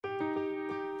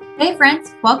Hey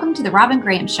friends, welcome to the Robin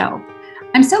Graham Show.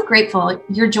 I'm so grateful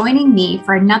you're joining me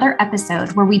for another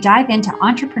episode where we dive into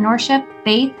entrepreneurship,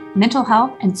 faith, mental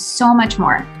health, and so much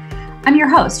more. I'm your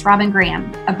host, Robin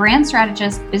Graham, a brand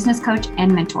strategist, business coach,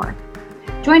 and mentor.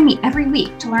 Join me every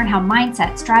week to learn how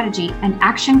mindset, strategy, and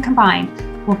action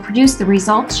combined will produce the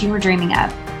results you are dreaming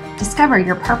of. Discover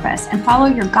your purpose and follow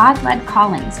your God-led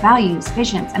callings, values,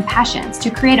 visions, and passions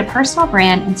to create a personal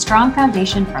brand and strong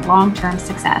foundation for long-term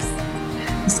success.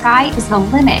 The sky is the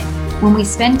limit when we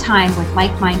spend time with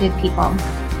like-minded people.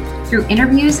 Through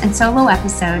interviews and solo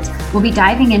episodes, we'll be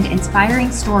diving into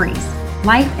inspiring stories,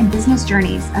 life and business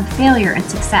journeys of failure and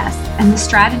success, and the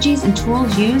strategies and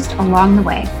tools used along the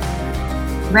way.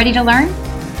 Ready to learn?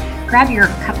 Grab your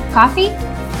cup of coffee,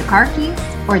 the car keys,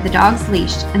 or the dog's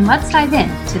leash, and let's dive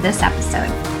into this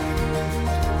episode.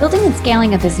 Building and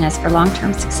scaling a business for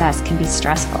long-term success can be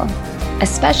stressful,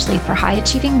 especially for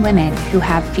high-achieving women who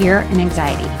have fear and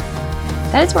anxiety.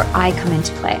 That is where I come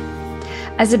into play.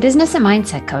 As a business and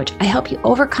mindset coach, I help you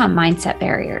overcome mindset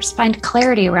barriers, find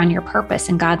clarity around your purpose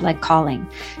and God-led calling,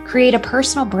 create a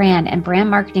personal brand and brand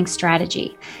marketing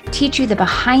strategy, teach you the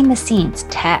behind-the-scenes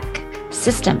tech,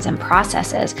 systems, and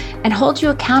processes, and hold you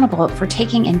accountable for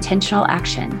taking intentional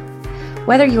action.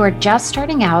 Whether you are just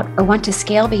starting out or want to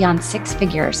scale beyond six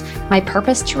figures, my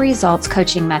Purpose to Results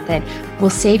coaching method will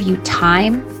save you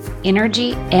time,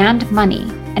 energy, and money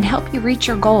and help you reach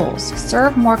your goals,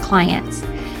 serve more clients,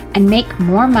 and make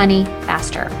more money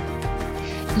faster.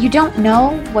 You don't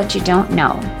know what you don't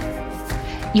know.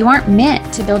 You aren't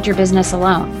meant to build your business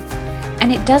alone,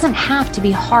 and it doesn't have to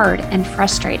be hard and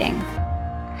frustrating.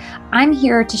 I'm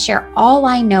here to share all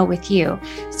I know with you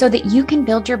so that you can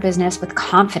build your business with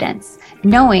confidence,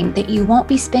 knowing that you won't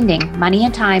be spending money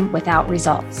and time without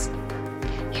results.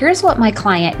 Here's what my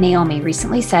client Naomi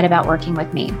recently said about working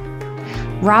with me.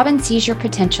 Robin sees your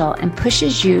potential and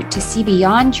pushes you to see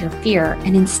beyond your fear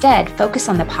and instead focus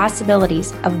on the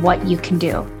possibilities of what you can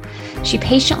do. She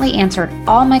patiently answered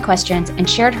all my questions and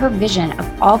shared her vision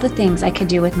of all the things I could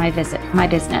do with my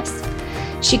business.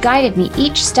 She guided me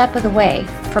each step of the way,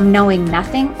 from knowing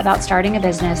nothing about starting a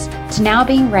business to now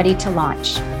being ready to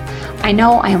launch. I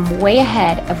know I am way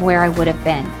ahead of where I would have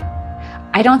been.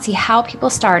 I don't see how people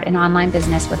start an online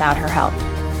business without her help.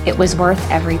 It was worth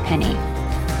every penny.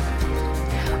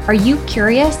 Are you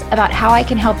curious about how I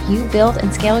can help you build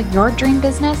and scale your dream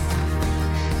business?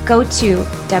 Go to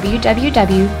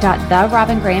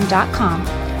www.therobingraham.com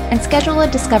and schedule a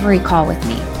discovery call with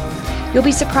me. You'll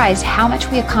be surprised how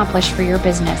much we accomplish for your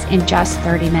business in just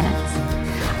 30 minutes.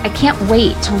 I can't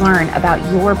wait to learn about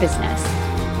your business.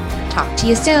 Talk to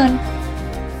you soon.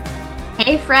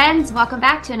 Hey friends, welcome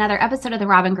back to another episode of the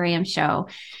Robin Graham Show.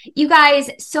 You guys,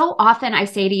 so often I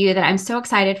say to you that I'm so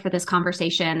excited for this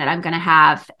conversation that I'm going to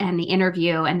have and the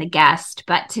interview and the guest,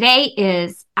 but today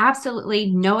is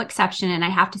absolutely no exception. And I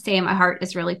have to say my heart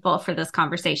is really full for this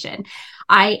conversation.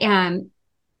 I am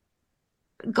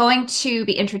going to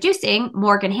be introducing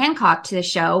Morgan Hancock to the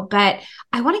show, but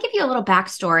I want to give you a little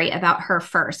backstory about her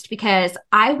first, because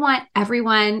I want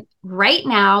everyone right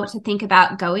now to think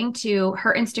about going to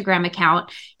her Instagram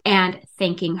account and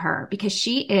thanking her, because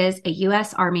she is a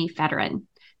U.S. Army veteran.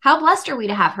 How blessed are we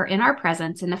to have her in our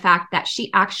presence, and the fact that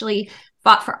she actually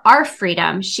fought for our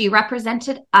freedom. She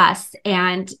represented us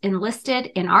and enlisted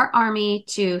in our Army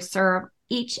to serve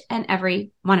each and every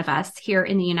one of us here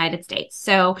in the United States.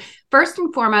 So first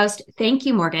and foremost, thank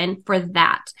you, Morgan, for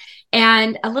that.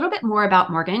 And a little bit more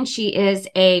about Morgan. She is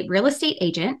a real estate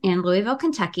agent in Louisville,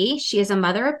 Kentucky. She is a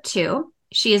mother of two.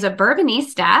 She is a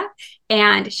Bourbonista,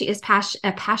 and she is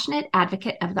a passionate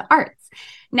advocate of the arts.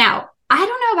 Now, I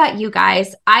don't know about you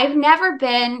guys. I've never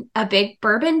been a big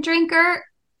bourbon drinker.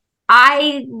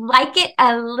 I like it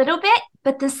a little bit,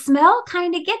 but the smell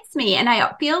kind of gets me. And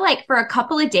I feel like for a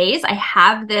couple of days, I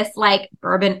have this like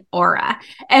bourbon aura.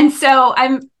 And so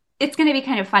it's going to be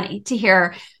kind of funny to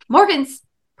hear Morgan's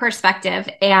perspective.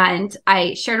 And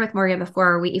I shared with Morgan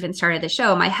before we even started the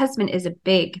show, my husband is a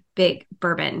big, big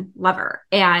bourbon lover.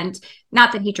 And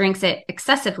not that he drinks it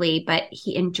excessively, but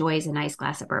he enjoys a nice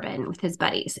glass of bourbon with his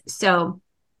buddies. So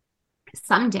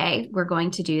someday we're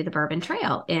going to do the Bourbon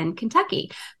Trail in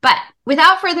Kentucky. But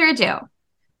without further ado,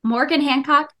 Morgan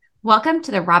Hancock, welcome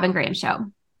to the Robin Graham Show.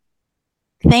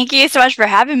 Thank you so much for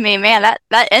having me, man.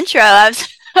 That intro,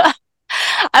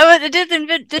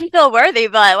 it didn't feel worthy,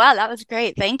 but wow, that was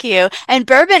great. Thank you. And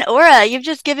Bourbon Aura, you've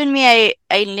just given me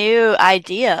a new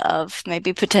idea of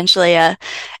maybe potentially a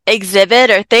exhibit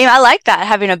or theme. I like that,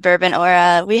 having a Bourbon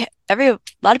Aura. A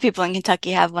lot of people in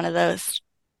Kentucky have one of those.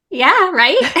 Yeah,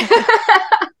 right.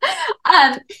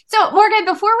 So Morgan,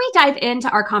 before we dive into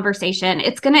our conversation,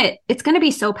 it's gonna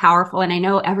be so powerful, and I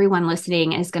know everyone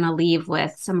listening is gonna leave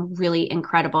with some really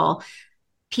incredible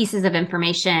pieces of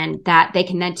information that they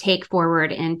can then take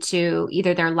forward into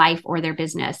either their life or their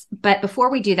business. But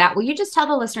before we do that, will you just tell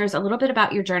the listeners a little bit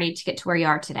about your journey to get to where you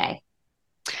are today?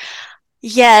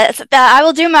 Yes, I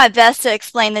will do my best to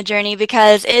explain the journey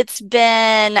because it's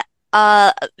been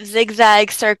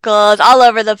zigzag circles all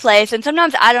over the place, and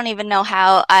sometimes I don't even know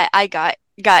how I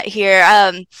got here.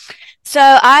 So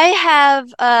I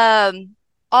have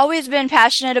always been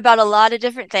passionate about a lot of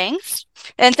different things,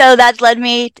 and so that's led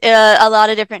me a lot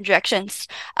of different directions.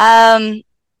 Um,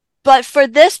 but for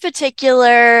this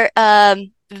particular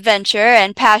venture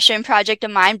and passion project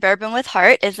of mine, Bourbon with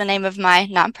Heart is the name of my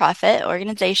nonprofit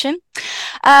organization.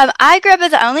 I grew up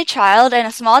as the only child in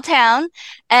a small town,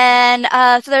 and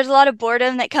so there's a lot of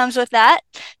boredom that comes with that.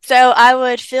 So I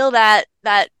would fill that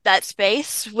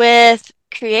space with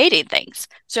creating things.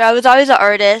 So I was always an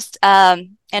artist,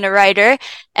 and a writer,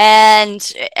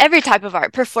 and every type of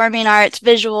art, performing arts,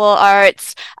 visual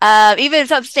arts, even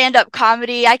some stand-up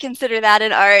comedy. I consider that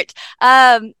an art.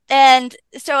 And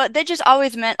so that just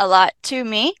always meant a lot to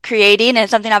me, creating, and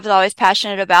something I was always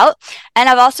passionate about. And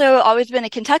I've also always been a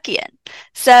Kentuckian.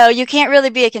 So you can't really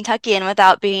be a Kentuckian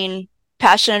without being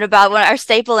passionate about our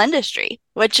staple industry,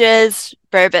 which is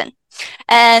bourbon.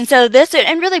 And so this,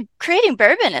 and really creating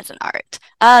bourbon is an art.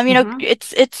 Mm-hmm.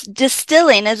 It's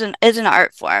distilling is an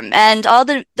art form, and all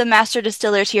the master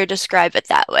distillers here describe it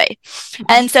that way. Mm-hmm.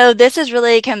 And so this is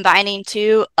really combining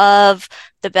two of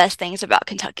the best things about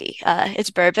Kentucky.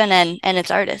 It's bourbon and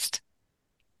its artist.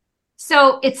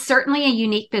 So it's certainly a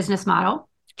unique business model.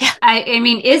 Yeah. I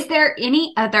mean, is there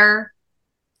any other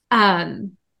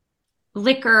um,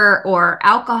 liquor or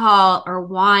alcohol or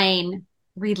wine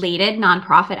related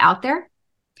nonprofit out there?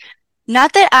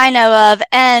 Not that I know of.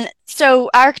 And so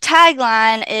our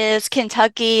tagline is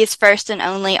Kentucky's first and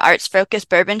only arts-focused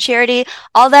bourbon charity.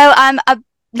 Although I'm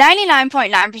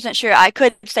 99.9% sure I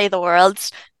could say the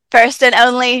world's first and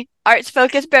only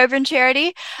arts-focused bourbon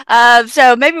charity.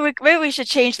 So maybe we should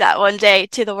change that one day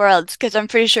to the world's, because I'm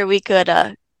pretty sure we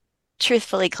could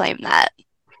truthfully claim that.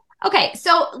 Okay,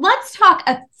 so let's talk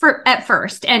at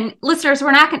first. And listeners,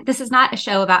 we're not. This is not a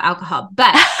show about alcohol,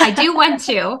 but I do want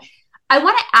to. I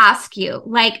want to ask you,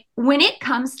 like, when it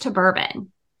comes to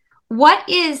bourbon, what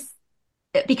is,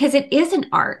 because it is an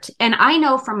art, and I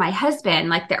know from my husband,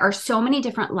 like, there are so many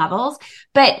different levels,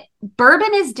 but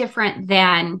bourbon is different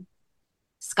than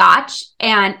scotch,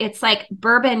 and it's like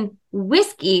bourbon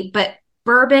whiskey, but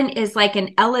bourbon is like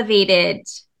an elevated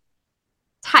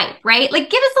type, right? Like,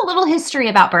 give us a little history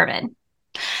about bourbon.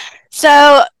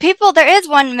 So there is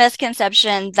one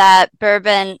misconception that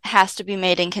bourbon has to be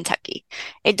made in Kentucky.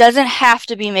 It doesn't have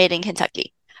to be made in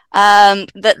Kentucky.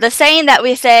 The saying that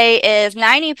we say is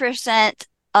 90%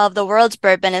 of the world's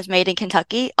bourbon is made in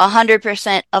Kentucky.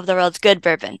 100% of the world's good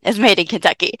bourbon is made in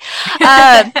Kentucky.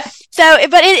 Um,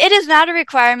 but it is not a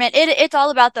requirement. It's all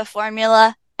about the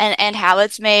formula and how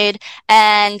it's made.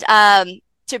 And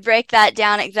to break that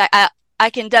down I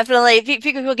can definitely,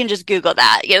 people can just Google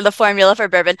that, the formula for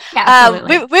bourbon. Yeah, We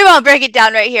absolutely. won't break it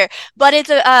down right here, but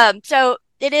so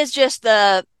it is just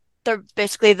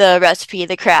basically the recipe,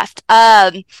 the craft.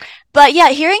 But yeah,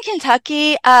 here in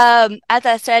Kentucky, as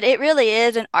I said, it really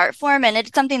is an art form, and it's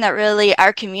something that really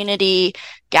our community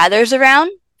gathers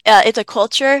around. It's a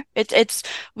culture.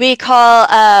 We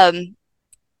call,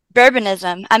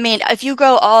 bourbonism. I mean, if you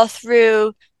go all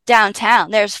through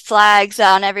downtown, there's flags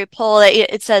on every pole that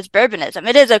it says bourbonism.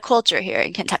 It is a culture here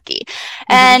in Kentucky.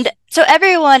 Mm-hmm. And so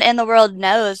everyone in the world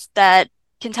knows that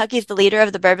Kentucky is the leader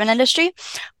of the bourbon industry.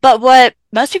 But what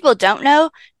most people don't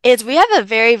know is we have a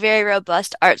very, very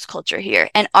robust arts culture here.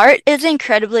 And art is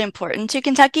incredibly important to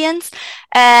Kentuckians.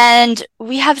 And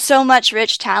we have so much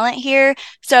rich talent here.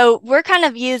 So we're kind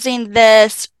of using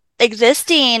this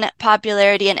existing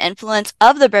popularity and influence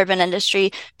of the bourbon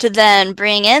industry to then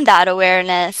bring in that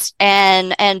awareness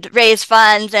and raise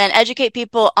funds and educate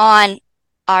people on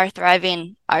our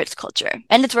thriving arts culture.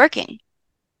 And it's working.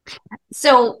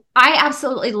 So I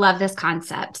absolutely love this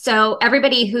concept. So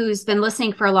everybody who's been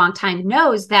listening for a long time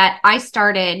knows that I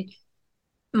started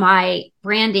my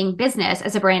branding business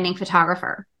as a branding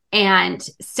photographer. And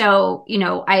so,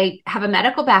 I have a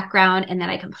medical background, and then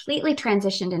I completely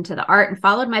transitioned into the art and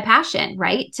followed my passion,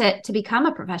 right? To become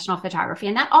a professional photography.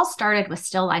 And that all started with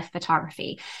still life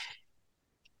photography.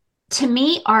 To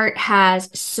me, art has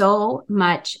so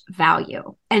much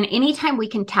value. And anytime we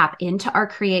can tap into our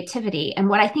creativity, and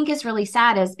what I think is really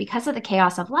sad is because of the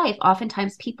chaos of life,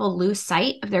 oftentimes people lose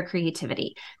sight of their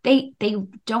creativity. They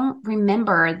don't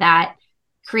remember that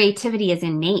creativity is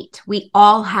innate. We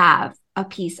all have a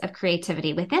piece of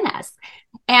creativity within us.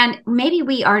 And maybe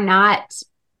we are not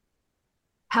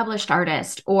published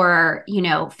artist or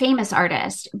famous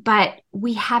artist, but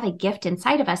we have a gift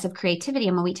inside of us of creativity,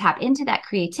 and when we tap into that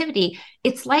creativity,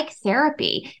 it's like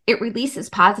therapy. It releases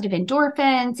positive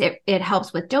endorphins, it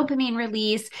helps with dopamine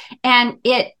release, and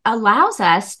it allows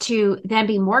us to then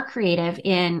be more creative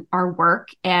in our work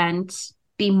and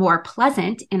be more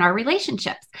pleasant in our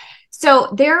relationships.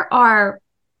 So there are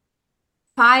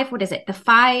five, what is it, the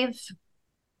five,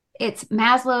 it's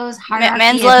Maslow's hierarchy of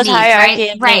Maslow's needs, right? hierarchy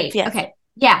of needs, Right. yes. Okay.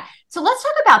 Yeah. So let's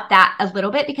talk about that a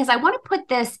little bit, because I want to put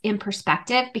this in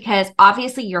perspective, because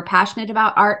obviously you're passionate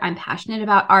about art. I'm passionate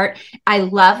about art. I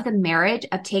love the marriage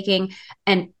of taking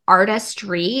an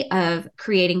artistry of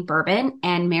creating bourbon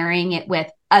and marrying it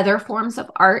with other forms of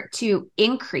art to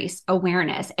increase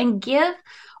awareness and give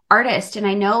artists. And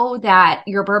I know that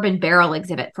your bourbon barrel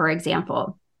exhibit, for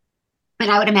example, and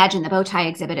I would imagine the bow tie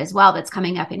exhibit as well, that's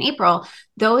coming up in April,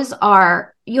 those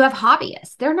are, you have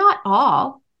hobbyists. They're not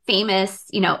all famous,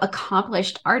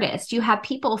 accomplished artists. You have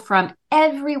people from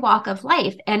every walk of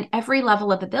life and every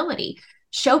level of ability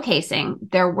showcasing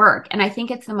their work. And I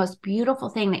think it's the most beautiful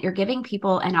thing that you're giving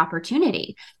people an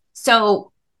opportunity.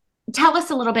 So tell us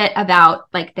a little bit about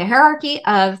like the hierarchy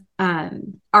of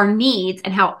our needs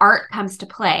and how art comes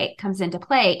into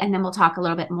play. And then we'll talk a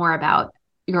little bit more about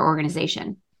your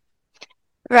organization.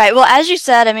 Right. Well, as you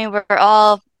said, I mean, we're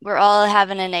all have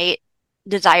an innate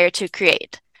desire to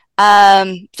create.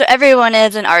 So everyone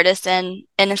is an artist in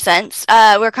a sense.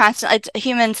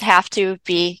 Humans have to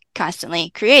be constantly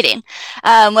creating,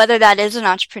 whether that is an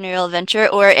entrepreneurial venture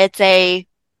or it's a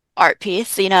art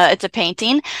piece, it's a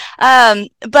painting.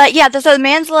 But yeah, so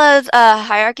Maslow's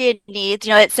hierarchy of needs,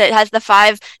 it has the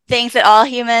five things that all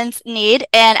humans need,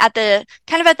 and at the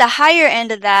higher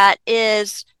end of that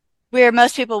is where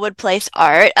most people would place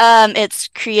art. It's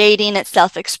creating, it's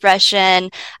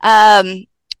self-expression.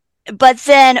 But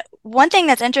then one thing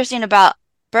that's interesting about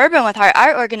Bourbon with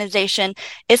our organization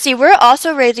is, see, we're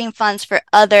also raising funds for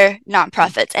other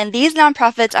nonprofits, and these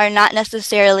nonprofits are not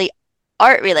necessarily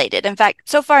art related. In fact,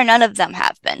 so far, none of them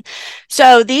have been.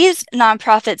 So these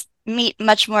nonprofits meet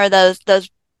much more of those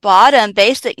bottom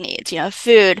basic needs,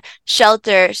 food,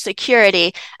 shelter,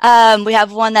 security. We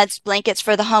have one that's blankets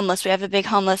for the homeless. We have a big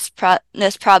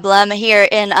homelessness problem here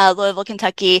in Louisville,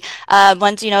 Kentucky.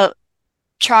 One's,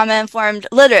 trauma-informed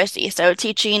literacy, so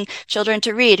teaching children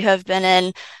to read who have been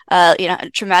in,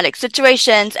 traumatic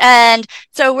situations. And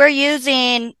so this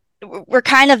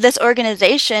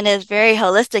organization is very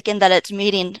holistic in that it's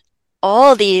meeting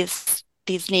all these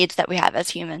needs that we have as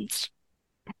humans.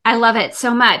 I love it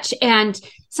so much. And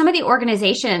some of the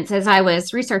organizations, as I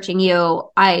was researching you,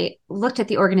 I looked at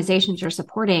the organizations you're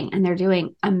supporting, and they're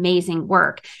doing amazing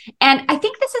work. And I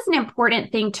think this is an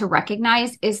important thing to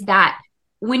recognize, is that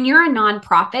when you're a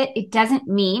nonprofit, it doesn't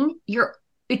mean you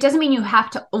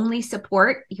have to only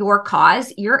support your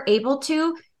cause. You're able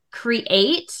to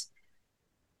create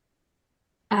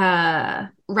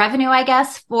revenue, I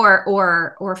guess,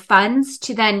 or funds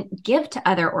to then give to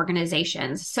other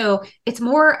organizations. So it's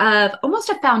more of almost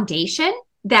a foundation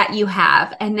that you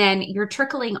have, and then you're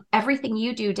trickling everything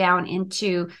you do down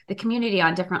into the community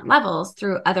on different levels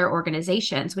through other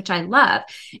organizations, which I love.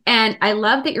 And I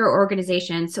love that your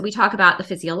organization, so we talk about the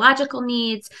physiological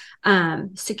needs,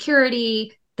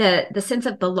 security, the sense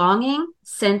of belonging,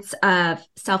 sense of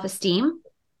self-esteem,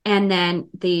 and then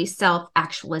the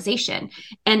self-actualization.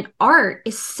 And art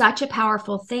is such a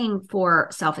powerful thing for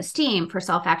self-esteem, for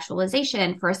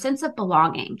self-actualization, for a sense of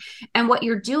belonging. And what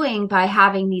you're doing by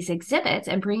having these exhibits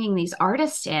and bringing these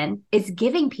artists in is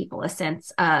giving people a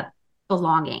sense of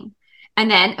belonging.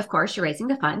 And then, of course, you're raising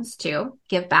the funds to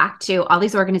give back to all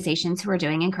these organizations who are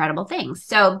doing incredible things.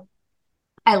 So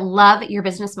I love your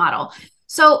business model.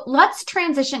 So let's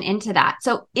transition into that.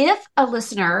 So if a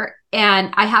listener,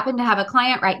 and I happen to have a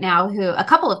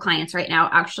couple of clients right now,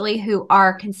 actually, who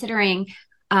are considering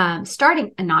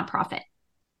starting a nonprofit,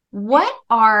 what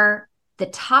are the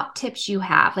top tips you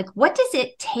have? Like, what does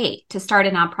it take to start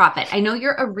a nonprofit? I know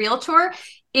you're a realtor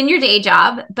in your day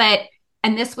job,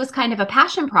 and this was kind of a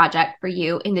passion project for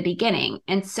you in the beginning.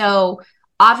 And so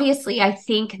obviously, I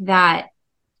think that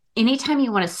anytime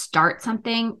you want to start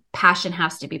something, passion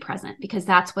has to be present, because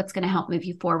that's what's going to help move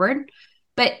you forward.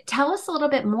 But tell us a little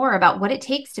bit more about what it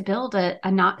takes to build a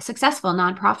successful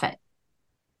nonprofit.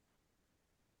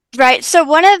 Right. So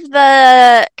one of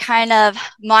the kind of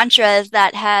mantras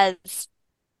that has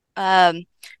um,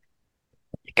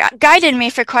 guided me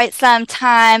for quite some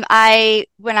time,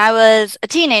 when I was a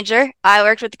teenager, I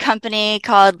worked with a company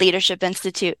called Leadership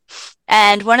Institute.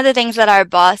 And one of the things that our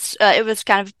boss, it was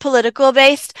kind of political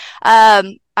based.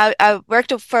 I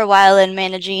worked for a while in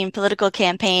managing political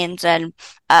campaigns, and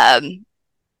um,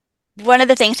 one of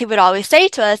the things he would always say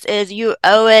to us is, you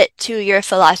owe it to your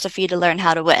philosophy to learn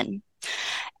how to win.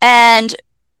 And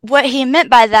what he meant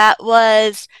by that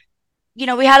was,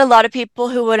 we had a lot of people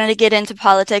who wanted to get into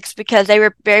politics because they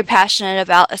were very passionate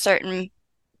about a certain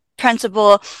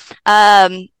principle.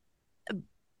 Um,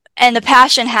 and the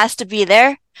passion has to be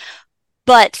there,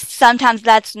 but sometimes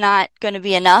that's not going to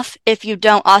be enough if you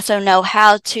don't also know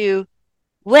how to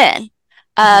win.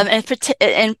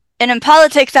 Mhm. And in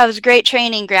politics, that was a great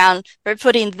training ground for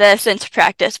putting this into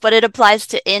practice, but it applies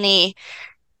to any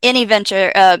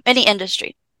venture, any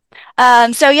industry.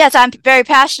 So yes, I'm very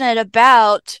passionate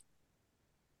about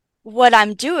what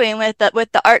I'm doing with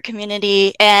the art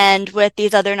community and with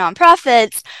these other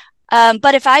nonprofits.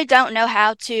 But if I don't know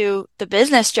the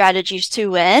business strategies to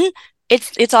win,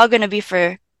 it's all going to be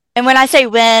and when I say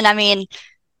win, I mean,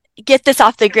 get this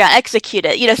off the ground, execute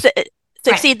it, Right.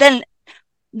 succeed, then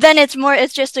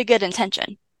it's just a good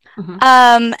intention.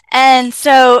 Mhm. And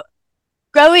so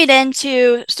going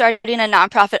into starting a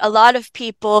nonprofit, a lot of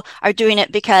people are doing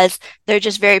it because they're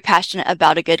just very passionate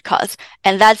about a good cause.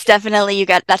 And that's definitely,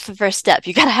 that's the first step.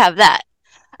 You got to have that.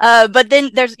 But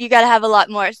then you got to have a lot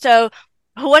more. So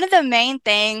one of the main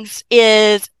things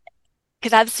is,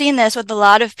 because I've seen this with a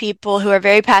lot of people who are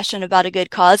very passionate about a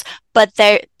good cause, but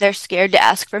they're scared to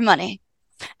ask for money.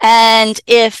 And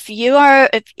if you're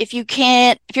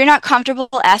not comfortable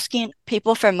asking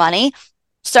people for money,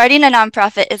 starting a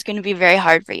nonprofit is going to be very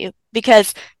hard for you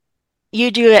because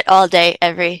you do it all day,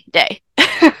 every day.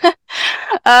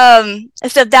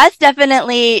 So that's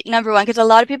definitely number one, because a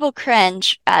lot of people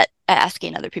cringe at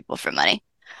asking other people for money.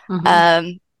 Mhm.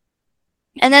 Um,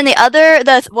 and then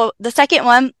the second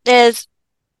one is,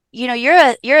 you're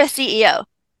a CEO.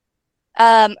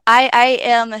 I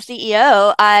am a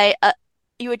CEO.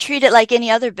 You would treat it like any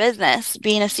other business,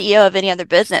 being a CEO of any other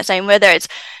business. I mean, whether it's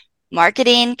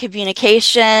marketing,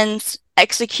 communications,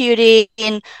 executing,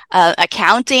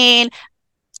 accounting,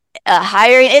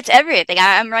 hiring, it's everything.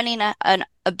 I'm running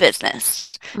a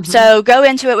business. Mhm. So go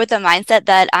into it with the mindset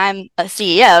that I'm a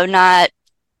CEO, not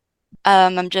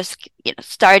I'm just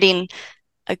starting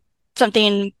a,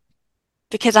 something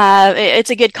because it's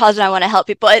a good cause and I want to help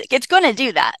people. It's going to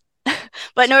do that.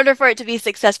 But in order for it to be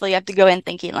successful, you have to go in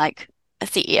thinking like a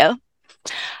CEO.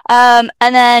 And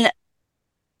then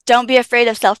don't be afraid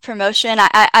of self-promotion.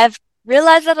 I've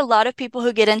realized that a lot of people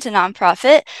who get into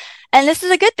nonprofit, and this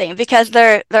is a good thing because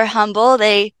they're humble,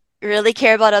 they really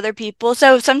care about other people.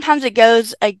 So sometimes it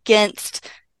goes against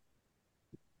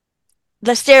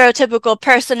the stereotypical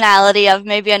personality of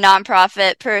maybe a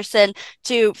nonprofit person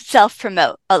to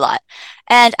self-promote a lot.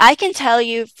 And I can tell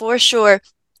you for sure,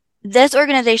 this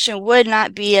organization would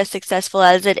not be as successful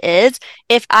as it is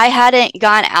if I hadn't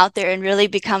gone out there and really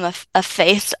become a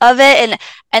face of it.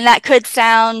 And that could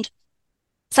sound,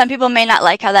 some people may not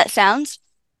like how that sounds,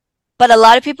 but a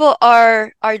lot of people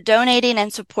are donating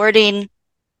and supporting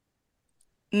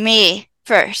me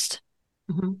first.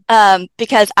 Mhm.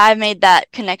 Because I made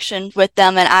that connection with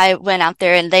them and I went out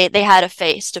there and they had a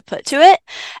face to put to it.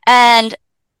 And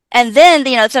and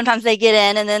then, sometimes they get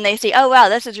in and then they see, oh wow,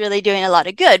 this is really doing a lot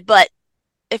of good. But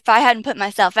if I hadn't put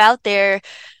myself out there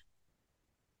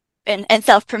and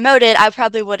self-promoted, I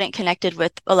probably wouldn't connected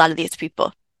with a lot of these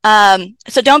people.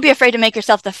 So don't be afraid to make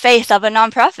yourself the face of a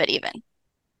nonprofit even.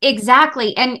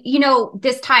 Exactly. And,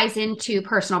 this ties into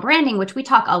personal branding, which we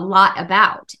talk a lot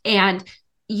about. And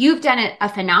you've done a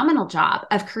phenomenal job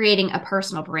of creating a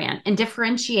personal brand and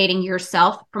differentiating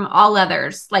yourself from all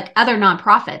others, like other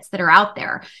nonprofits that are out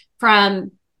there,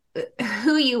 from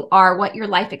who you are, what your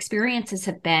life experiences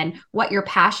have been, what your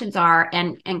passions are,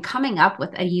 and coming up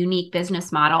with a unique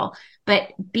business model,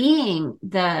 but being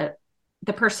the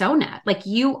persona, like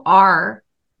you are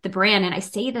the brand. And I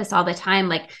say this all the time,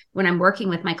 like when I'm working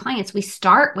with my clients, we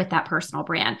start with that personal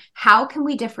brand. How can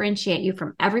we differentiate you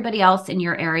from everybody else in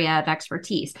your area of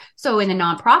expertise? So in the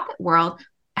nonprofit world,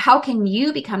 how can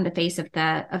you become the face of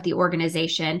the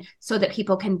organization so that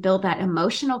people can build that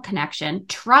emotional connection,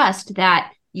 trust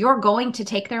that you're going to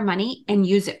take their money and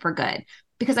use it for good?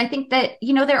 Because I think that,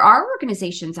 there are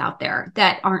organizations out there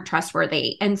that aren't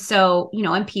trustworthy. And so,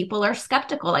 and people are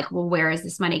skeptical, like, well, where is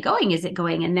this money going? Is it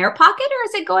going in their pocket or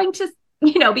is it going to,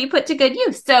 be put to good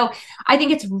use? So I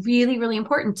think it's really, really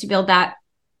important to build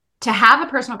to have a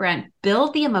personal brand,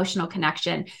 build the emotional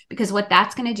connection, because what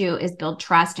that's going to do is build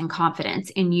trust and confidence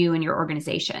in you and your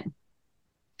organization.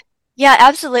 Yeah,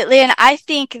 absolutely. And I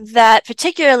think that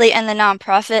particularly in the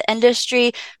nonprofit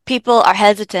industry, people are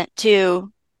hesitant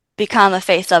to become a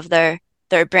face of their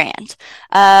brand.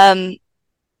 But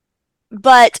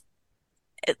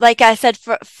like I said,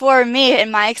 for me,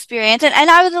 in my experience, and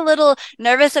I was a little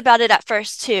nervous about it at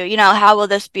first too. How will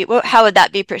this be? How would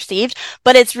that be perceived?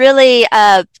 But it's really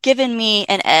given me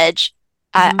an edge,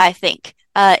 Mm-hmm. I think,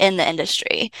 in the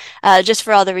industry, just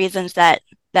for all the reasons that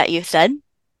you said.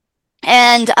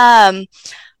 And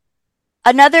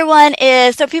another one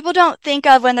is so people don't think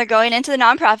of when they're going into the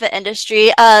nonprofit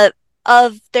industry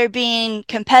of there being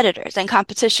competitors and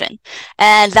competition.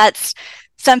 And that's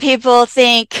some people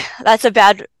think that's a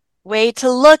bad way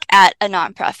to look at a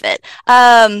nonprofit.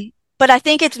 But I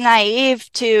think it's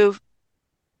naive to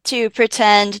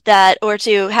pretend that or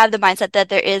to have the mindset that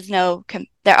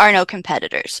there are no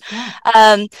competitors.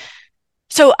 Yeah.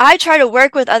 So I try to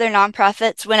work with other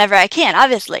nonprofits whenever I can.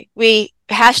 Obviously, we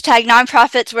hashtag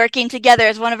nonprofits working together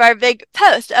is one of our big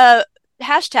posts,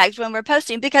 hashtags when we're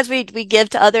posting because we give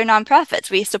to other nonprofits.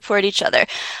 We support each other.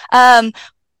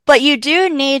 But you do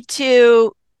need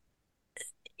to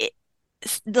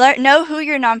know who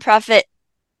your nonprofit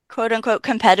quote unquote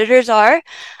competitors are.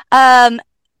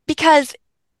 Because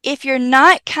if you're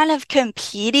not kind of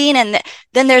competing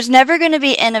then there's never going to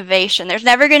be innovation. There's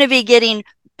never going to be getting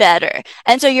better.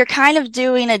 And so you're kind of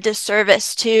doing a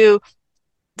disservice to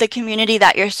the community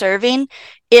that you're serving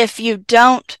if you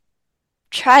don't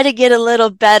try to get a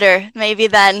little better, maybe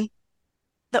than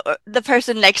the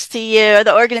person next to you or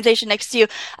the organization next to you.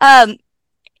 And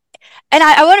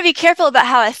I want to be careful about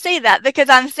how I say that because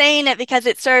I'm saying it because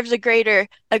it serves a greater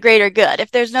good.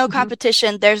 If there's no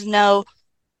competition, there's no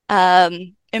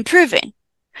improving.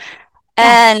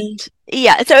 Yeah. And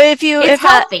yeah, so It's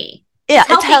healthy. Yeah,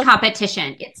 It's healthy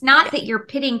competition. It's not that you're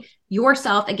pitting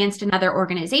yourself against another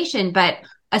organization, but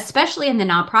especially in the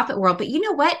nonprofit world. But you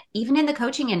know what? Even in the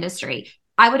coaching industry,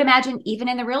 I would imagine even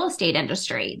in the real estate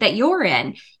industry that you're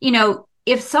in,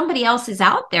 if somebody else is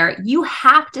out there, you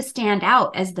have to stand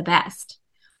out as the best.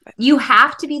 You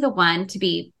have to be the one to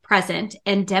be present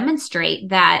and demonstrate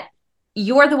that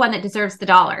you're the one that deserves the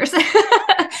dollars,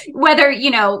 whether,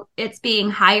 it's being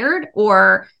hired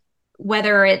or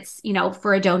whether it's,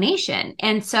 for a donation.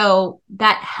 And so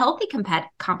that healthy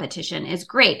competition is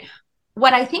great.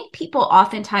 What I think people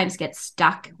oftentimes get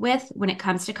stuck with when it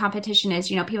comes to competition is,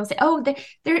 people say, oh,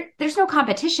 there's no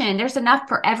competition. There's enough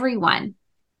for everyone.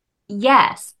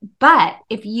 Yes. But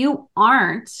if you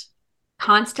aren't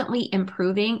constantly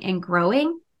improving and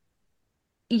growing,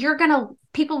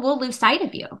 people will lose sight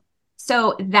of you.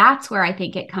 So that's where I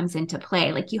think it comes into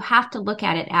play. Like you have to look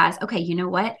at it as, okay, you know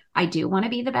what? I do want to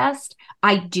be the best.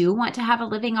 I do want to have a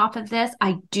living off of this.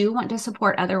 I do want to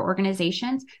support other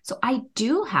organizations. So I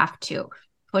do have to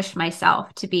push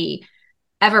myself to be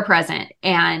ever present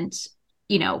and,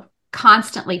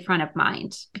 constantly front of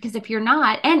mind. Because if you're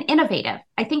not, and innovative,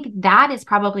 I think that is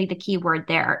probably the key word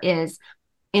there is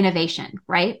innovation,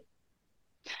 right?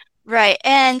 Right.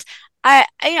 And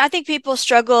I think people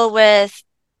struggle with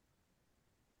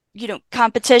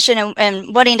competition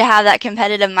and wanting to have that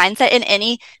competitive mindset in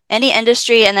any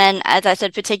industry. And then, as I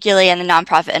said, particularly in the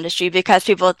nonprofit industry, because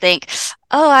people think,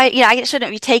 oh, I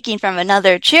shouldn't be taking from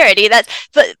another charity.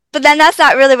 But then that's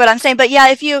not really what I'm saying. But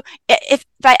yeah, if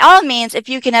by all means, if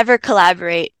you can ever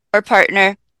collaborate or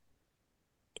partner,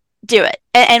 do it.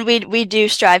 And we do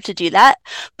strive to do that.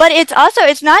 But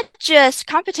it's not just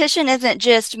competition isn't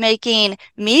just making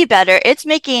me better. It's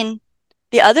making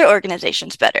the other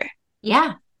organizations better.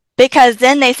 Yeah. Because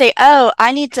then they say, "Oh,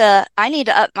 I need to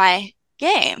up my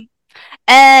game,"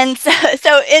 and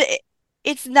so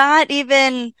it's not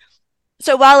even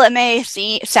so. While it may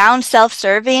sound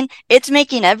self-serving, it's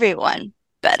making everyone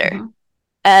better,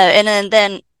 and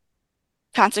then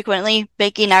consequently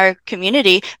making our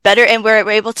community better, and we're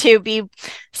able to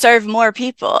serve more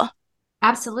people.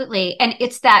 Absolutely, and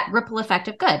it's that ripple effect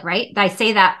of good, right? I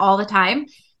say that all the time.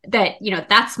 That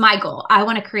that's my goal. I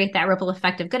want to create that ripple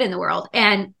effect of good in the world,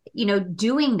 and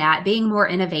doing that, being more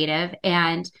innovative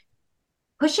and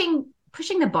pushing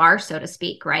the bar, so to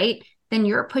speak, right? Then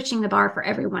you're pushing the bar for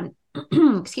everyone,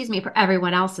 excuse me, for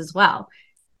everyone else as well.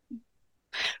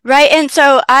 Right. And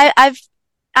so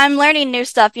I'm learning new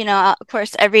stuff, of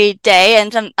course, every day,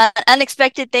 and some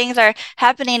unexpected things are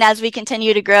happening as we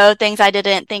continue to grow, things I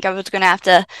didn't think I was going to have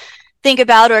to think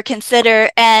about or consider.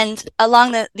 And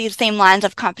along these same lines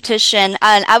of competition,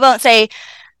 and I won't say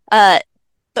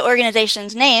the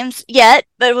organization's names yet,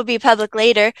 but it will be public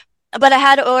later. but I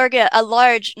had a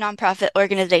large nonprofit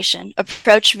organization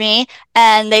approach me,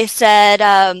 and they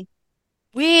said,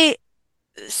 we,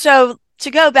 so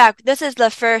to go back, this is the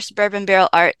first bourbon barrel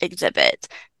art exhibit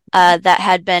that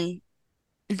had been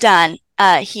done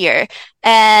here,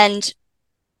 and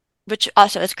which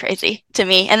also is crazy to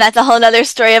me. And that's a whole other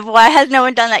story of why has no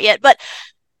one done that yet. But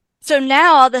so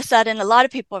now all of a sudden, a lot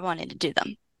of people are wanting to do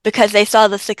them because they saw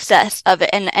the success of it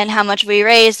and how much we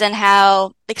raised and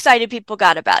how excited people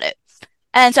got about it.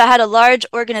 And so I had a large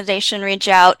organization reach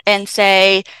out and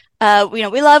say,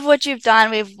 we love what you've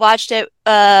done. We've watched it.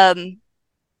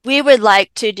 We would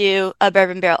like to do a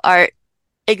bourbon barrel art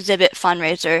exhibit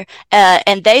fundraiser.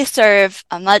 And they serve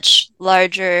a much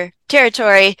larger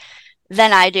territory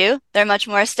than I do. They're much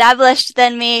more established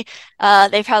than me.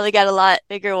 They probably got a lot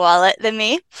bigger wallet than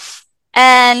me.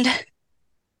 And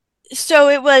so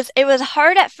it was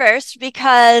hard at first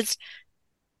because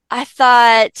I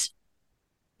thought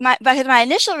because my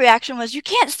initial reaction was, you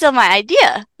can't steal my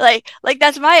idea. Like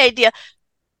that's my idea.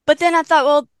 But then I thought,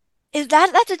 well,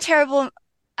 that's a terrible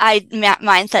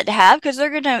mindset to have because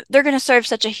they're gonna serve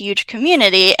such a huge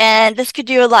community and this could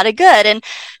do a lot of good.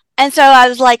 And so I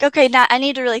was like, okay, now I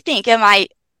need to really think,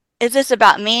 is this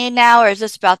about me now or is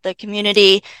this about the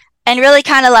community? And really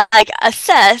kind of like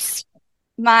assess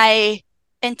my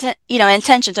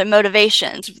intentions or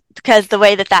motivations because the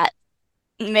way that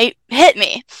may hit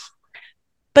me.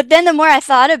 But then the more I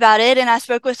thought about it and I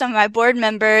spoke with some of my board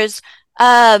members,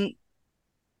 they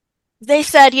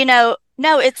said, no,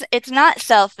 it's not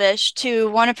selfish to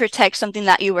want to protect something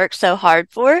that you work so hard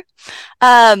for.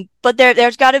 But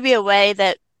there's got to be a way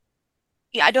that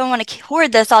I don't want to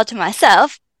hoard this all to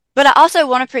myself, but I also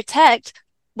want to protect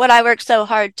what I worked so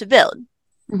hard to build.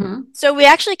 Mm-hmm. So we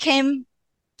actually came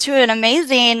to an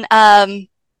amazing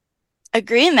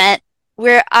agreement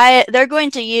where they're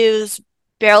going to use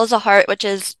Barrels of Heart, which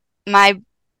is my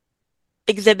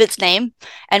exhibit's name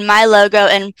and my logo,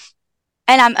 and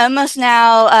I'm almost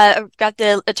now got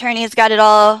the attorneys got it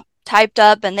all typed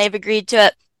up and they've agreed to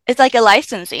it. It's like a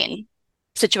licensing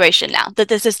situation now that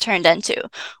this is turned into,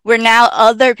 where now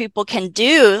other people can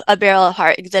do a Barrel of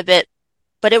Heart exhibit,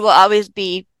 but it will always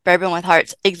be Bourbon with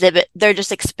Hearts exhibit. They're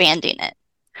just expanding it.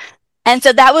 And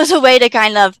so that was a way to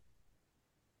kind of,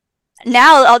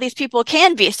 now all these people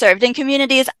can be served in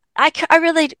communities. I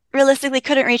really realistically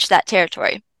couldn't reach that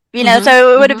territory, Mm-hmm.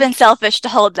 so it would have Mm-hmm. been selfish to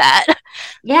hold that.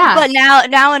 Yeah. But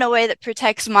now in a way that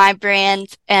protects my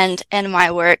brand and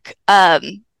my work.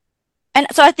 And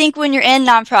so I think when you're in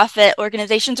nonprofit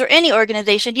organizations or any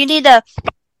organization, you need to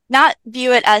not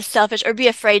view it as selfish or be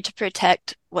afraid to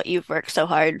protect what you've worked so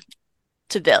hard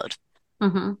to build.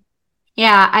 Mm-hmm.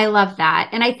 Yeah, I love that.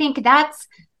 And I think that's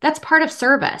part of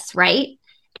service, right?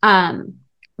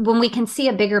 When we can see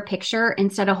a bigger picture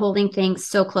instead of holding things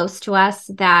so close to us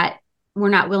that we're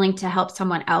not willing to help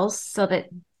someone else so that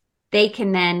they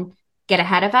can then get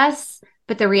ahead of us.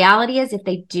 But the reality is if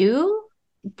they do,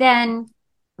 then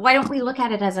why don't we look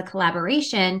at it as a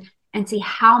collaboration and see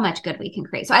how much good we can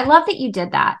create? So I love that you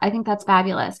did that. I think that's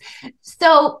fabulous.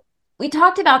 So we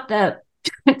talked about the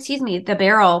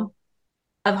Barrel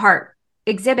of Heart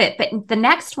exhibit, but the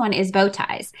next one is bow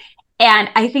ties. And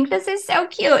I think this is so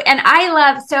cute. And I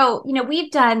love, so, we've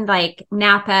done like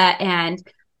Napa and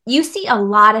you see a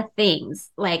lot of things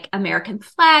like American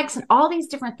flags and all these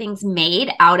different things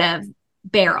made out of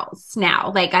barrels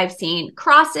now. Like I've seen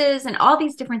crosses and all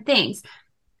these different things.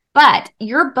 But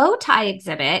your bow tie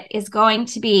exhibit is going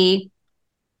to be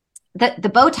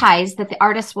the bow ties that the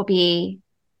artist will be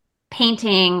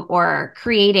painting or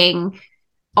creating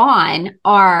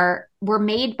were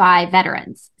made by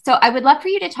veterans. So I would love for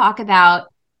you to talk about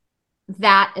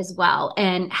that as well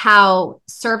and how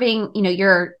serving,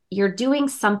 you're doing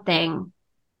something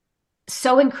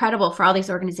so incredible for all these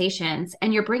organizations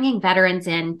and you're bringing veterans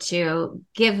in to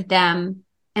give them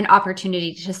an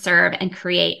opportunity to serve and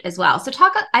create as well. So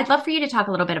I'd love for you to talk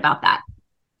a little bit about that.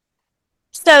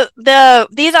 So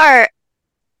these are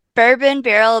bourbon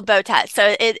barrel bow ties.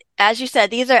 So as you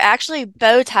said, these are actually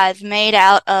bow ties made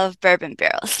out of bourbon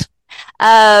barrels.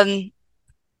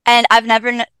 And I've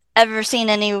never ever seen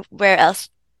anywhere else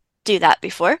do that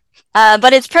before.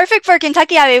 But it's perfect for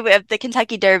Kentucky. I mean, we have the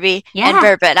Kentucky Derby and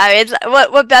bourbon. I mean, it's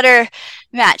what better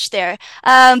match there?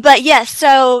 But yes,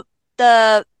 so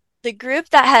the group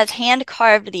that has hand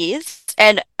carved these,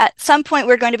 and at some point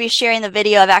we're going to be sharing the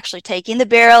video of actually taking the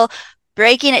barrel,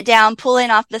 breaking it down,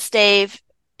 pulling off the stave,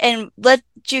 and let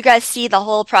you guys see the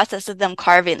whole process of them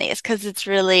carving these because it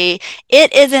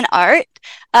is an art.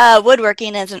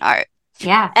 Woodworking is an art.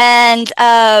 Yeah. And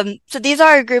so these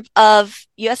are a group of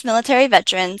U.S. military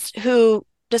veterans who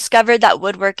discovered that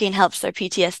woodworking helps their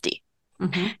PTSD.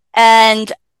 Mm-hmm.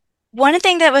 And one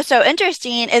thing that was so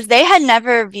interesting is they had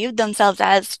never viewed themselves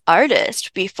as artists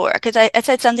before, because I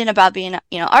said something about being,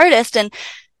 artist, and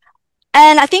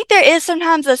I think there is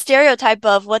sometimes a stereotype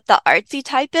of what the artsy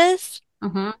type is.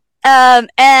 Mm-hmm.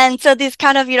 And so these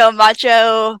kind of,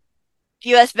 macho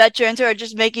U.S. veterans who are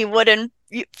just making wooden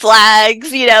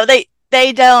flags,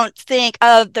 they don't think,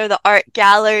 oh, they're the art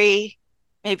gallery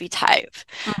maybe type.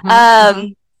 Mm-hmm. Mm-hmm.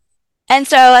 Um, and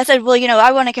so I said, well,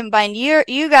 I want to combine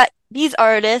you got these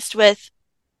artists with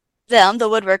them, the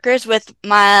woodworkers, with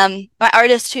my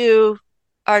artists who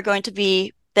are going to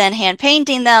be then hand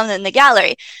painting them in the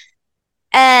gallery.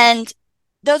 And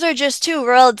those are just two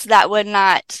worlds that would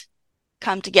not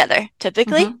come together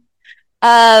typically. Mm-hmm.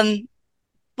 Um,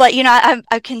 but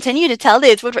I continue to tell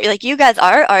these woodworkers, like, you guys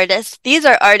are artists. These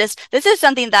are artists. This is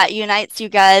something that unites you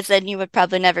guys, and you would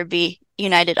probably never be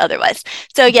united otherwise.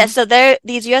 So yes, so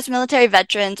these U.S. military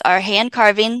veterans are hand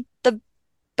carving the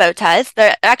bow ties.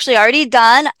 They're actually already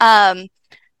done. And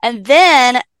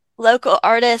then local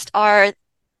artists are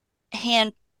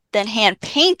hand hand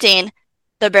painting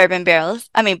the bourbon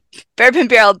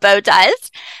barrel bow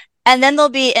ties. And then they'll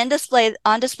be on display.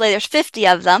 There's 50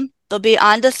 of them. They'll be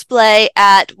on display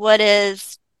at what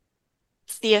is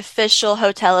the official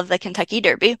hotel of the Kentucky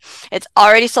Derby. It's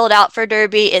already sold out for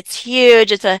Derby. It's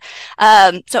huge. So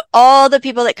all the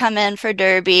people that come in for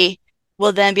Derby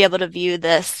will then be able to view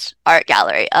this art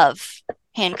gallery of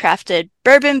handcrafted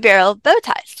bourbon barrel bow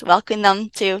ties, welcoming them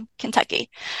to Kentucky.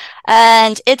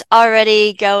 And it's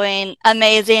already going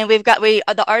amazing.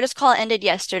 The artist call ended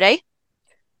yesterday.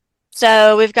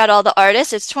 So we've got all the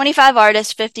artists. It's 25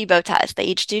 artists, 50 bow ties. They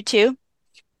each do two.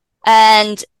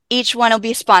 And each one will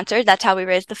be sponsored. That's how we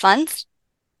raise the funds.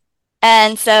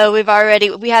 And so we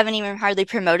haven't even hardly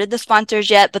promoted the sponsors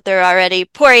yet, but they're already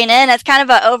pouring in. It's kind of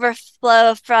an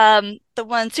overflow from the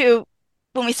ones who,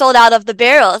 when we sold out of the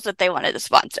barrels that they wanted to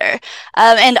sponsor.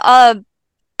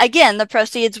 Again, the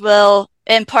proceeds will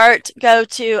in part go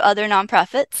to other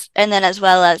nonprofits, and then as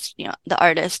well as, the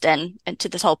artist and to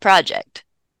this whole project.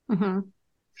 Mm-hmm.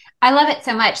 I love it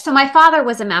so much. So my father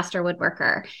was a master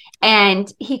woodworker, and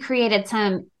he created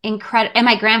some incredible, and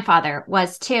my grandfather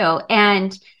was too.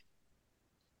 And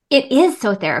it is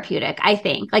so therapeutic, I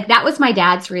think. Like, that was my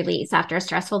dad's release after a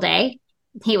stressful day.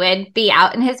 He would be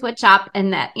out in his wood shop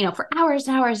and that, for hours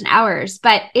and hours and hours.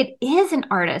 But it is an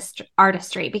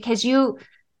artistry, because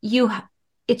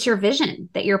it's your vision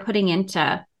that you're putting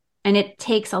into, and it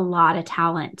takes a lot of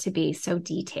talent to be so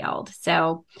detailed.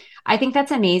 So I think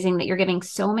that's amazing that you're giving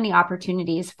so many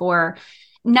opportunities for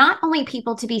not only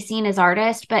people to be seen as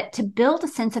artists, but to build a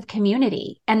sense of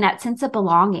community and that sense of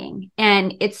belonging.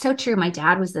 And it's so true. My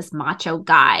dad was this macho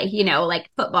guy, like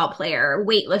football player,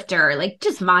 weightlifter, like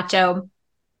just macho.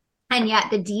 And yet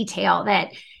the detail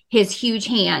that his huge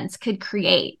hands could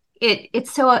create,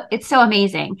 it's so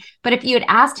amazing. But if you had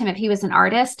asked him if he was an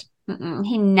artist,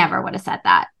 he never would have said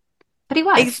that. But he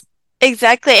was.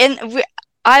 Exactly. And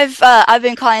I've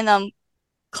been calling them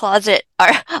closet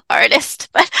artist,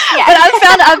 but Yeah. but I've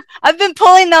found I've been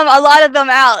pulling a lot of them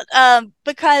out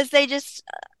because they just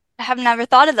have never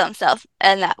thought of themselves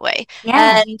in that way.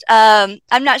 Yeah. And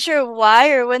I'm not sure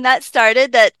why or when that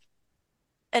started, that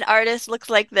an artist looks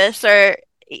like this, or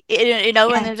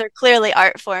when those are clearly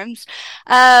art forms.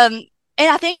 And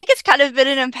I think it's kind of been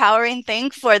an empowering thing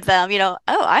for them, oh,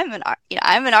 I'm an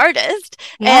artist.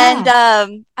 Yeah. And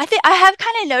I think I have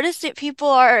kind of noticed that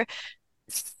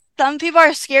some people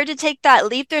are scared to take that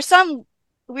leap. There's some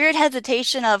weird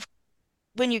hesitation of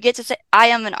when you get to say, I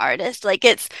am an artist. Like,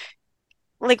 it's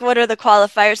like, what are the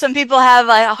qualifiers? Some people have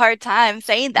a hard time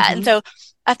saying that. And so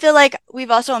I feel like we've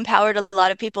also empowered a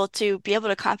lot of people to be able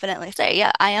to confidently say,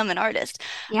 yeah, I am an artist.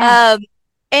 Yeah.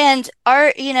 And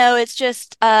art, it's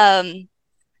just, this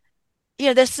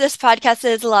podcast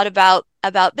is a lot about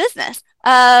business.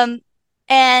 But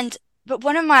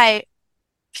one of my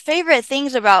favorite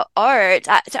things about art,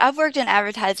 so I've worked in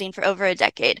advertising for over a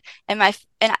decade, and I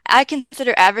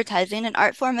consider advertising an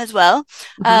art form as well.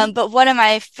 But one of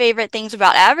my favorite things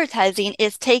about advertising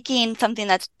is taking something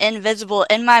that's invisible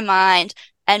in my mind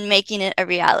and making it a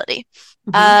reality.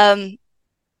 And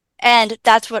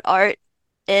that's what art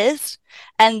is,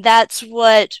 and that's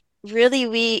what really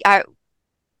we are.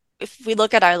 If we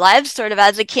look at our lives sort of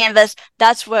as a canvas,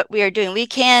 that's what we are doing. We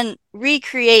can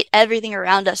recreate everything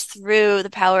around us through the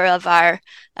power of our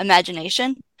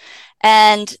imagination.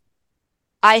 And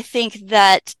I think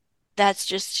that that's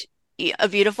just a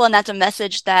beautiful, and that's a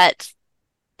message that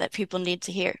people need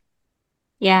to hear.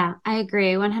 Yeah, I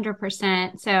agree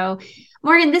 100%. So,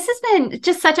 Morgan, this has been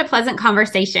just such a pleasant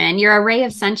conversation. You're a ray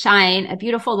of sunshine, a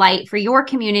beautiful light for your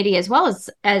community as well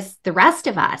as the rest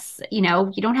of us. You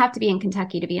know, you don't have to be in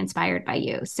Kentucky to be inspired by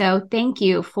you. So, thank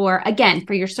you for again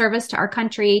for your service to our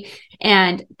country,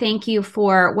 and thank you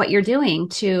for what you're doing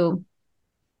to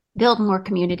build more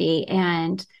community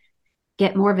and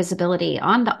get more visibility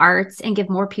on the arts and give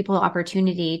more people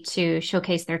opportunity to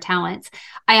showcase their talents.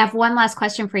 I have one last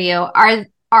question for you.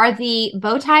 Are the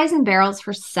bow ties and barrels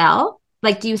for sale?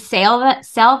 Like, do you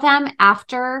sell them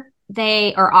after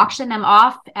they or auction them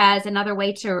off as another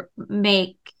way to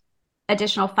make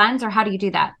additional funds, or how do you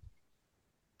do that?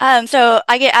 So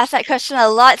I get asked that question a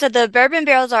lot. So the bourbon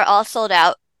barrels are all sold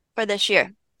out for this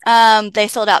year. They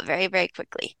sold out very, very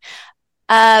quickly.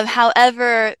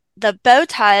 However, the bow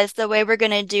ties, the way we're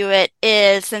going to do it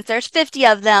is since there's 50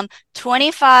 of them,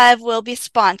 25 will be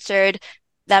sponsored.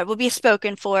 That will be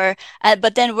spoken for.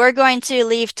 But then we're going to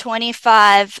leave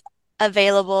 25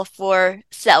 available for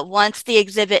sale once the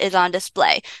exhibit is on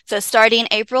display. So starting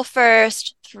April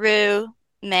 1st through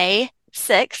May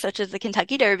 6th, which is the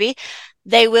Kentucky Derby,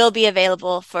 they will be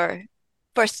available for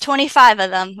 25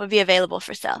 of them will be available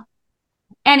for sale.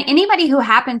 And anybody who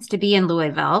happens to be in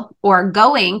Louisville or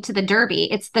going to the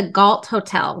Derby, it's the Galt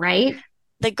Hotel, right?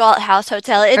 The Galt House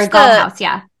Hotel. Or Galt House,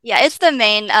 yeah. Yeah, it's the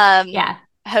main yeah.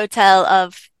 hotel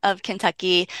of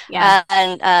Kentucky. Yeah.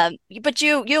 But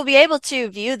you'll be able to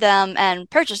view them and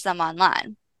purchase them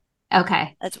online.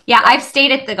 Okay. Yeah, I've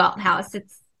stayed at the Galt House.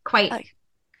 It's quite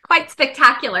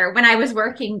spectacular. When I was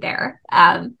working there,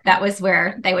 that was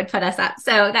where they would put us up.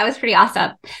 So that was pretty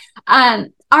awesome.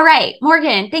 All right,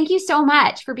 Morgan, thank you so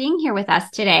much for being here with us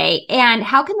today. And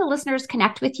how can the listeners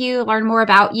connect with you, learn more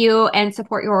about you, and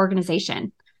support your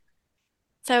organization?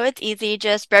 So it's easy,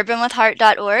 just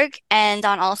bourbonwithheart.org, and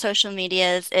on all social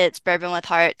medias, it's Bourbon with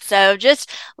Heart. So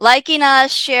just liking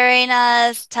us, sharing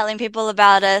us, telling people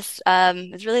about us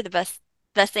is really the best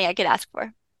thing I could ask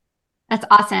for. That's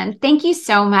awesome. Thank you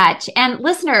so much. And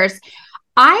listeners,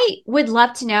 I would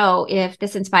love to know if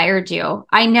this inspired you.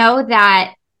 I know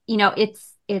that, you know, it's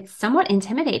somewhat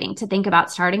intimidating to think about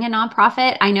starting a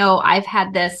nonprofit. I know I've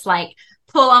had this like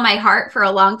pull on my heart for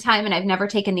a long time and I've never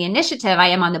taken the initiative. I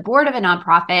am on the board of a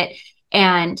nonprofit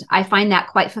and I find that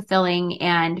quite fulfilling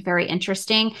and very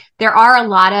interesting. There are a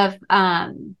lot of,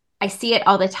 I see it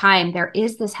all the time. There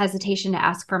is this hesitation to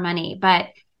ask for money, but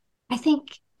I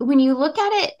think when you look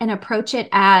at it and approach it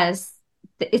as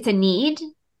it's a need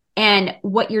and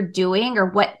what you're doing or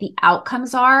what the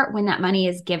outcomes are when that money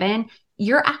is given,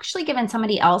 you're actually giving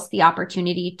somebody else the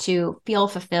opportunity to feel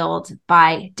fulfilled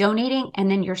by donating,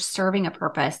 and then you're serving a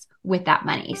purpose with that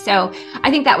money. So I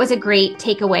think that was a great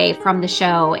takeaway from the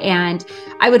show. And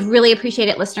I would really appreciate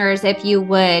it, listeners, if you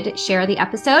would share the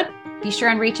episode. Be sure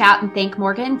and reach out and thank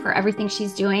Morgan for everything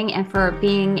she's doing and for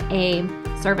being a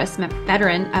service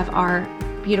veteran of our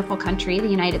beautiful country, the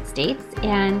United States.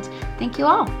 And thank you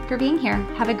all for being here.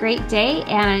 Have a great day,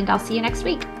 and I'll see you next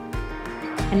week.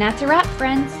 And that's a wrap,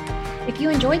 friends. If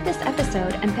you enjoyed this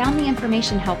episode and found the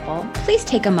information helpful, please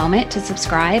take a moment to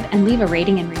subscribe and leave a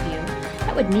rating and review.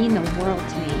 That would mean the world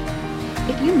to me.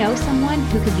 If you know someone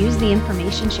who could use the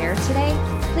information shared today,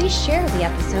 please share the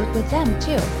episode with them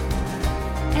too.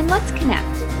 And let's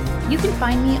connect. You can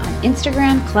find me on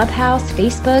Instagram, Clubhouse,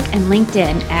 Facebook, and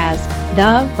LinkedIn as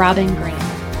The Robin Graham.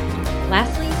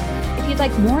 Lastly, if you'd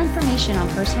like more information on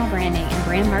personal branding and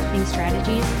brand marketing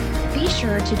strategies, be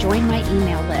sure to join my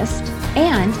email list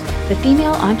and the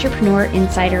Female Entrepreneur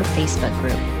Insider Facebook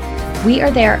group. We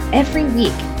are there every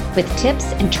week with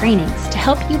tips and trainings to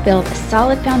help you build a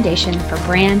solid foundation for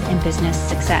brand and business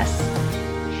success.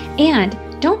 And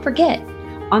don't forget,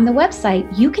 on the website,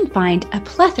 you can find a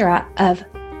plethora of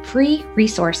free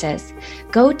resources.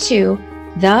 Go to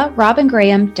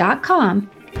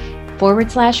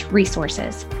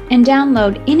therobingraham.com/resources and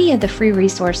download any of the free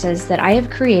resources that I have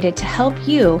created to help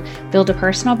you build a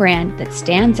personal brand that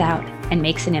stands out and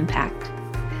makes an impact.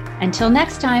 Until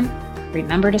next time,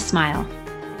 remember to smile.